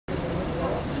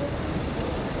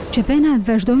Qepenat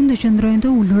vazhdojnë të qëndrojnë të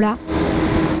ullura.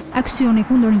 Aksioni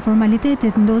kundër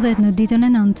informalitetit ndodhet në ditën e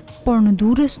 9, por në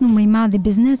Durres numri i madh i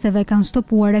bizneseve kanë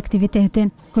stopuar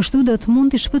aktivitetin, kështu do të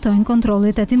mund të shpëtojnë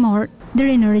kontrollit tatimor,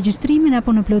 deri në regjistrimin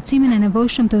apo në plotësimin e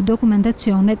nevojshëm të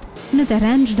dokumentacionit. Në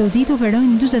terren çdo ditë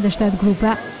operojnë 47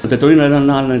 grupe. Detyrimet e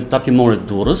anales tatimorit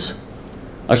Durrës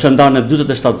është ndarë në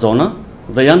 47 zona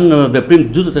dhe janë në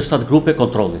veprim 47 grupe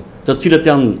kontrolli, të cilët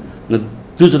janë në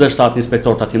 47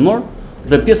 inspektor tatimor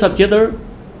dhe pjesa tjetër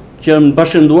që janë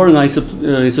bashkënduar nga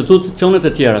institucionet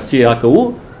e tjera, si AKU,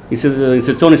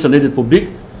 institucioni i shëndetit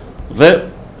publik dhe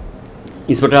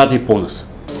inspektorati i punës.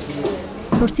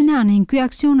 Por Sinanin, ky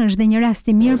aksion është dhe një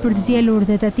rast i mirë për të vjelur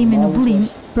dhe tatimin në burim,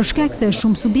 për shkak se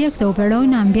shumë subjekte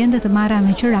operojnë në ambiente të marra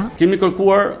me qira. Kemi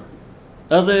kërkuar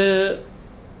edhe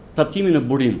tatimin në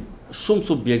burim. Shumë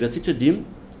subjekte, siç e dim,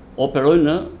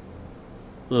 operojnë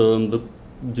në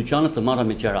dyqanet të marra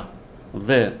me qira.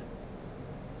 Dhe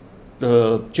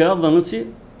qira dhënësi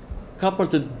ka për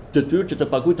të detyrë që të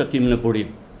paguajë tatimin në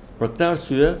burim. Për këtë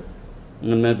arsye,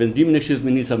 me vendimin e Këshillit të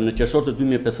Ministrave në qershor të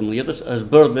 2015 është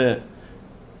bërë dhe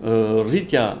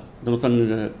rritja,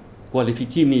 domethënë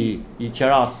kualifikimi i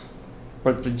qiras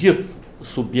për të gjithë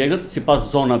subjektët sipas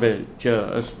zonave që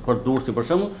është për Durrës për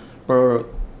shembull, për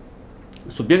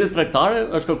subjektet tregtare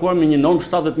është kërkuar me një normë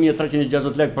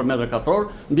 70.360 lekë për metër katror,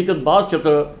 mbi këtë bazë që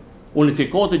të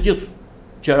unifikohet të gjithë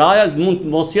qiraja mund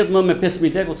mos jetë më me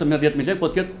 5.000 lekë ose me 10.000 lekë, po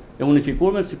të jetë e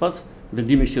unifikuar sipas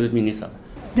vendimit të Këshillit të Ministrave.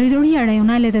 Drejtoria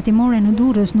rajonale tatimore në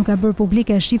Durrës nuk ka bërë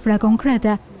publike shifra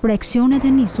konkrete për aksionet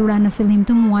e nisura në fillim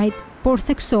të muajit, por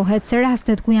theksohet se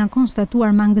rastet ku janë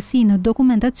konstatuar mangësi në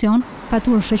dokumentacion,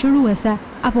 faturë shoqëruese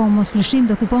apo moslëshim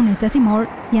të kuponit tatimor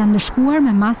janë ndëshkuar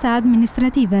me masa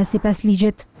administrative sipas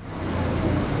ligjit.